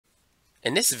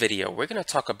In this video, we're going to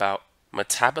talk about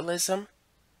metabolism,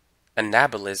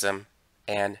 anabolism,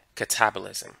 and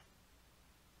catabolism.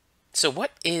 So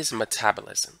what is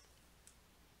metabolism?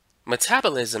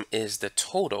 Metabolism is the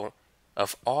total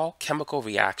of all chemical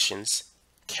reactions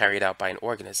carried out by an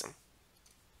organism.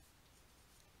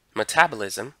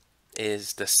 Metabolism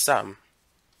is the sum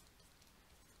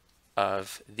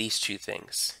of these two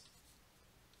things: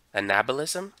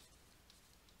 anabolism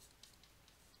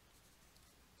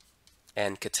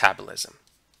and catabolism.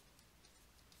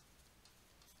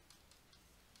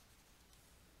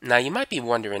 Now you might be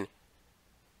wondering,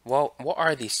 well, what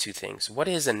are these two things? What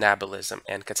is anabolism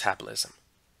and catabolism?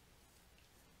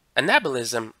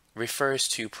 Anabolism refers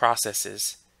to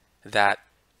processes that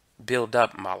build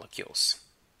up molecules.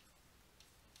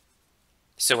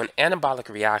 So an anabolic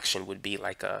reaction would be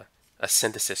like a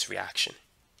synthesis reaction.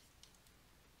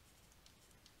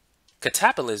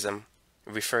 Catabolism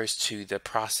refers to the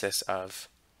process of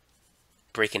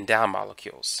breaking down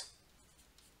molecules.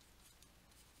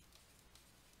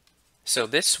 So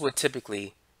this would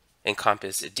typically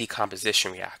encompass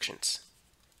decomposition reactions.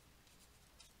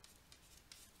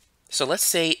 So let's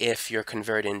say if you're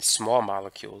converting small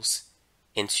molecules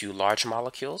into large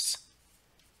molecules,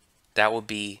 that will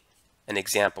be an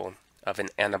example of an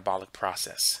anabolic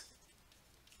process.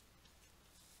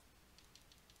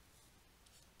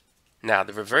 Now,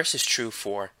 the reverse is true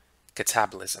for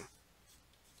catabolism.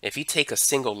 If you take a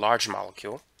single large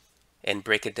molecule and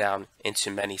break it down into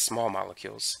many small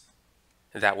molecules,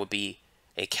 that would be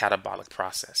a catabolic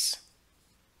process.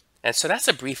 And so that's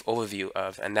a brief overview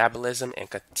of anabolism and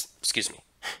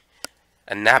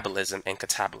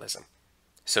catabolism.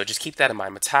 So just keep that in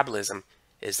mind. Metabolism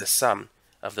is the sum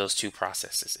of those two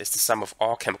processes. It's the sum of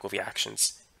all chemical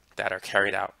reactions that are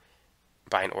carried out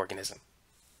by an organism.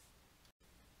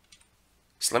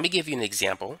 So let me give you an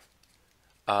example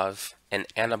of an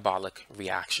anabolic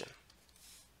reaction.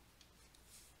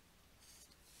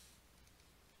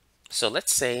 So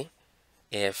let's say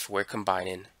if we're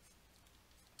combining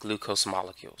glucose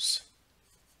molecules.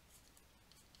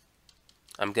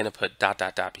 I'm going to put ...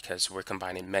 because we're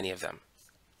combining many of them.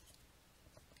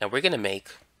 And we're going to make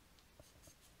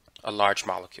a large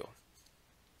molecule.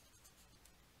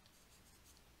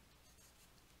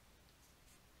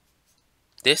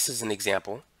 This is an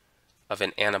example of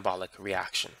an anabolic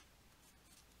reaction.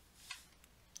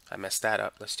 I messed that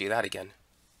up. Let's do that again.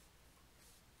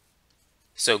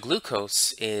 So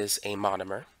glucose is a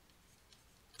monomer,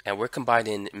 and we're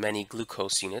combining many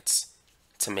glucose units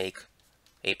to make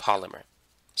a polymer.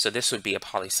 So this would be a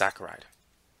polysaccharide.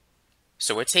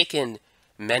 So we're taking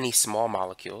many small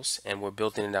molecules and we're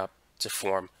building it up to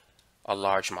form a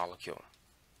large molecule.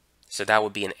 So that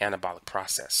would be an anabolic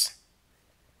process.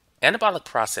 Anabolic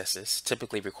processes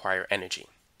typically require energy.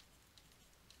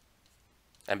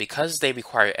 And because they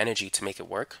require energy to make it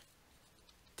work,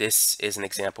 this is an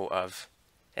example of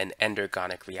an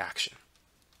endergonic reaction.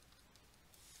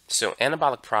 So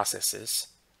anabolic processes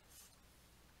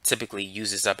typically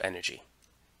uses up energy.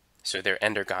 So they're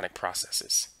endergonic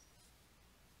processes.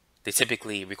 They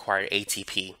typically require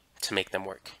ATP to make them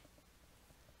work.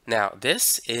 Now,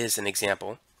 this is an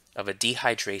example of a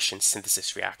dehydration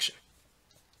synthesis reaction.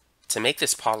 To make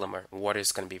this polymer, water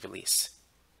is going to be released.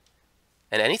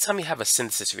 And anytime you have a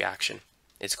synthesis reaction,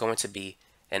 it's going to be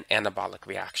an anabolic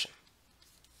reaction.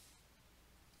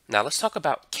 Now let's talk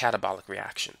about catabolic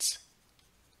reactions.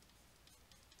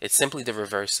 It's simply the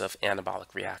reverse of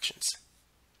anabolic reactions.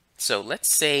 So let's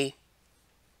say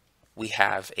we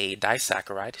have a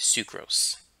disaccharide,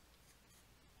 sucrose.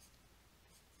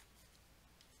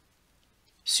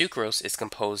 Sucrose is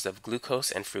composed of glucose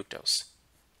and fructose.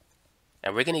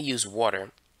 And we're going to use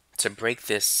water to break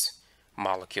this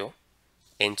molecule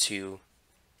into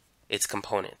its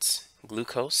components,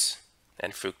 glucose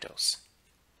and fructose.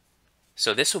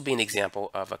 So this will be an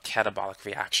example of a catabolic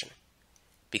reaction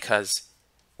because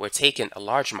we're taking a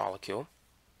large molecule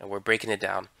and we're breaking it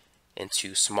down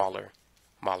into smaller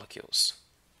molecules.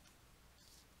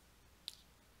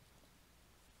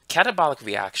 Catabolic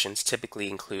reactions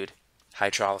typically include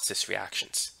hydrolysis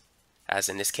reactions, as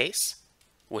in this case,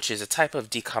 which is a type of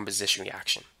decomposition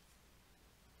reaction.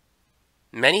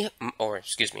 Most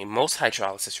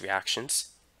hydrolysis reactions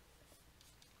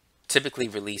typically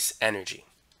release energy,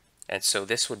 and so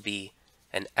this would be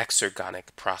an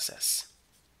exergonic process.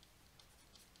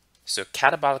 So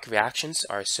catabolic reactions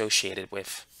are associated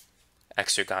with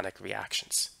exergonic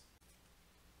reactions.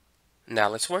 Now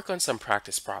let's work on some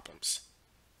practice problems.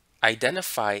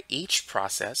 Identify each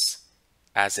process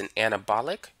as an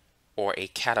anabolic or a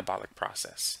catabolic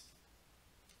process.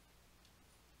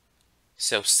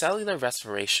 So cellular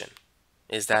respiration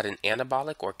is that an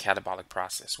anabolic or catabolic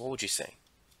process? What would you say?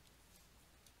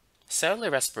 Cellular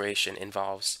respiration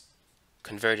involves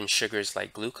converting sugars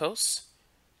like glucose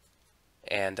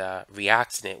and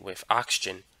reacting it with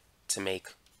oxygen to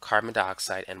make carbon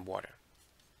dioxide and water.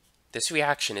 This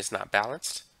reaction is not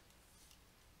balanced,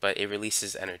 but it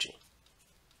releases energy.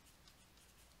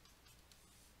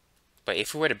 But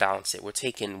if we were to balance it, we're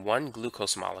taking one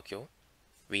glucose molecule,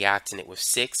 reacting it with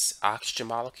 6 oxygen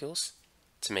molecules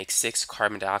to make 6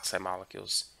 carbon dioxide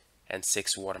molecules and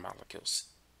 6 water molecules.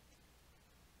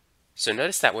 So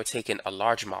notice that we're taking a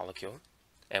large molecule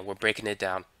and we're breaking it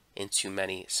down into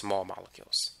many small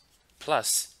molecules.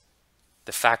 Plus,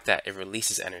 the fact that it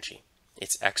releases energy,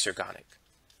 it's exergonic.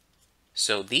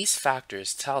 So these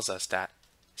factors tells us that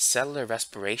cellular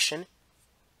respiration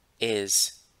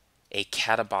is a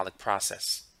catabolic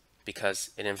process because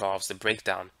it involves the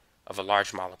breakdown of a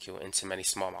large molecule into many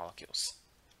small molecules.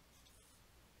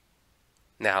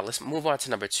 Now let's move on to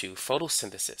number 2,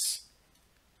 photosynthesis.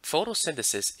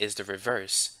 Photosynthesis is the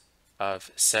reverse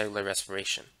of cellular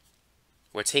respiration.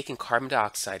 We're taking carbon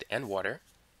dioxide and water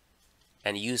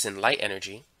and using light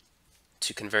energy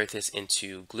to convert this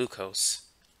into glucose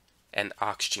and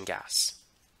oxygen gas.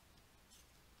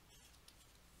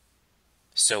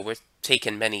 So we're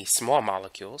taking many small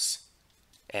molecules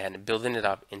and building it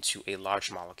up into a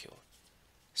large molecule.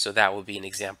 So that would be an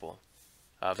example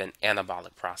of an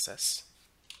anabolic process.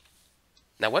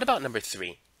 Now what about number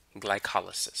 3,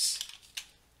 glycolysis?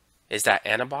 Is that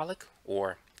anabolic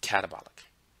or catabolic?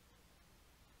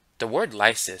 The word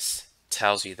lysis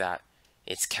tells you that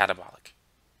it's catabolic.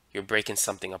 You're breaking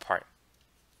something apart.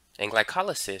 In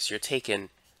glycolysis, you're taking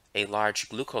a large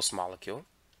glucose molecule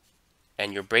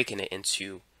and you're breaking it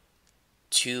into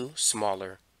 2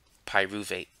 smaller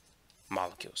pyruvate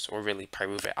molecules, or really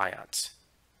pyruvate ions.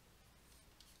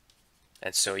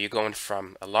 And so you're going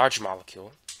from a large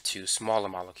molecule to smaller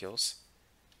molecules.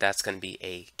 That's going to be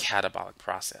a catabolic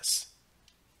process.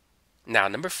 Now,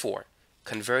 number 4,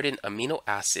 converting amino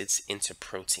acids into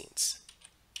proteins.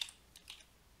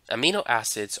 Amino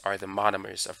acids are the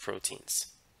monomers of proteins.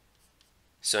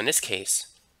 So in this case,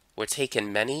 we're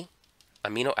taking many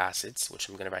amino acids, which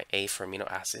I'm going to write A for amino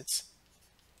acids,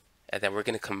 and then we're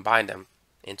going to combine them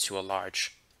into a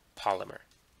large polymer,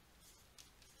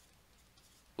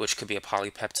 which could be a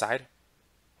polypeptide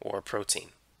or a protein.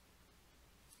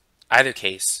 Either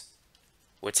case,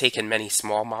 we're taking many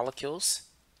small molecules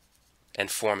and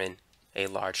forming a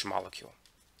large molecule,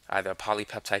 either a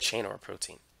polypeptide chain or a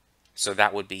protein. So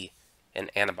that would be an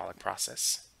anabolic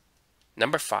process.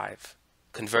 Number 5,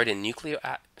 converting nucleic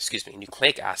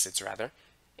acids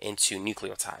into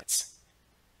nucleotides.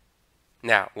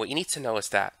 Now, what you need to know is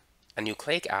that a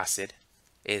nucleic acid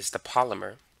is the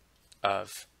polymer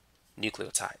of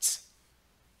nucleotides.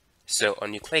 So a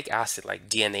nucleic acid like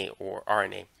DNA or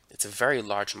RNA, it's a very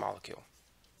large molecule.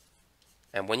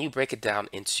 And when you break it down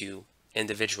into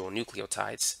individual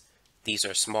nucleotides, these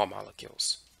are small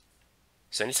molecules.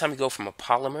 So anytime you go from a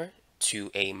polymer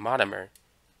to a monomer,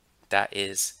 that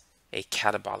is a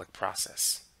catabolic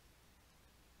process.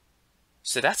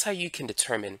 So that's how you can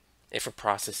determine if a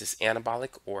process is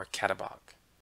anabolic or catabolic.